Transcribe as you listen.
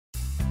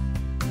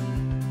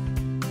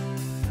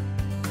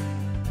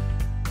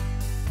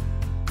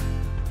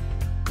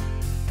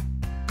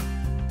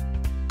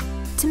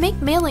To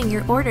make mailing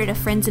your order to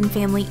friends and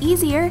family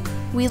easier,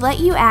 we let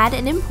you add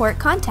and import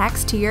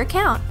contacts to your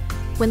account.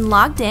 When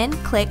logged in,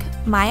 click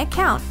My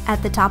Account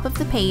at the top of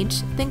the page,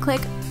 then click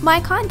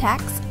My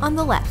Contacts on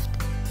the left.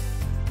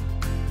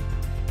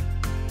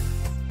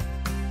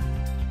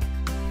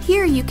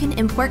 Here you can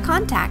import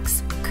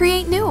contacts,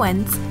 create new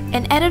ones,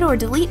 and edit or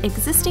delete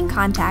existing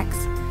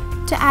contacts.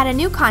 To add a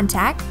new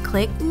contact,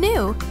 click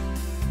New.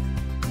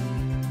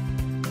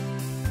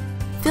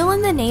 Fill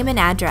in the name and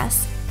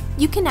address.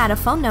 You can add a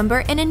phone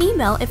number and an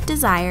email if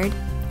desired.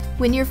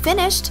 When you're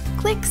finished,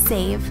 click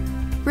Save.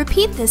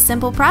 Repeat this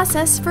simple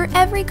process for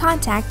every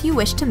contact you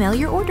wish to mail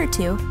your order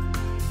to.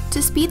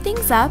 To speed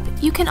things up,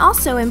 you can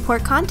also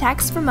import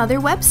contacts from other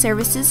web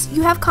services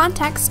you have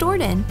contacts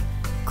stored in.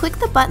 Click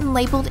the button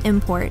labeled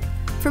Import.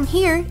 From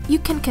here, you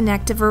can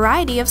connect a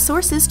variety of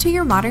sources to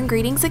your Modern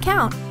Greetings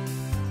account.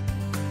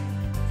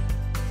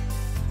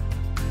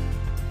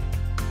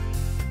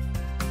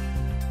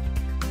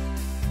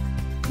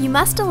 You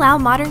must allow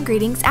Modern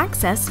Greetings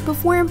access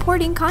before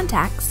importing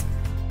contacts.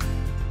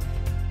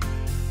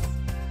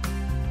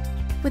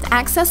 With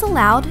access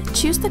allowed,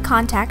 choose the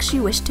contacts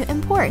you wish to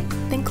import,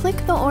 then click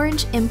the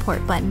orange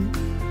Import button.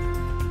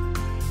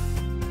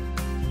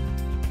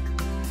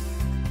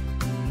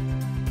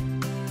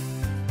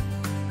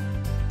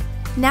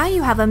 Now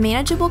you have a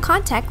manageable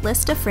contact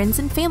list of friends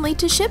and family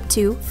to ship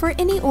to for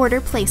any order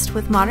placed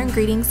with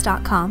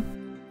ModernGreetings.com.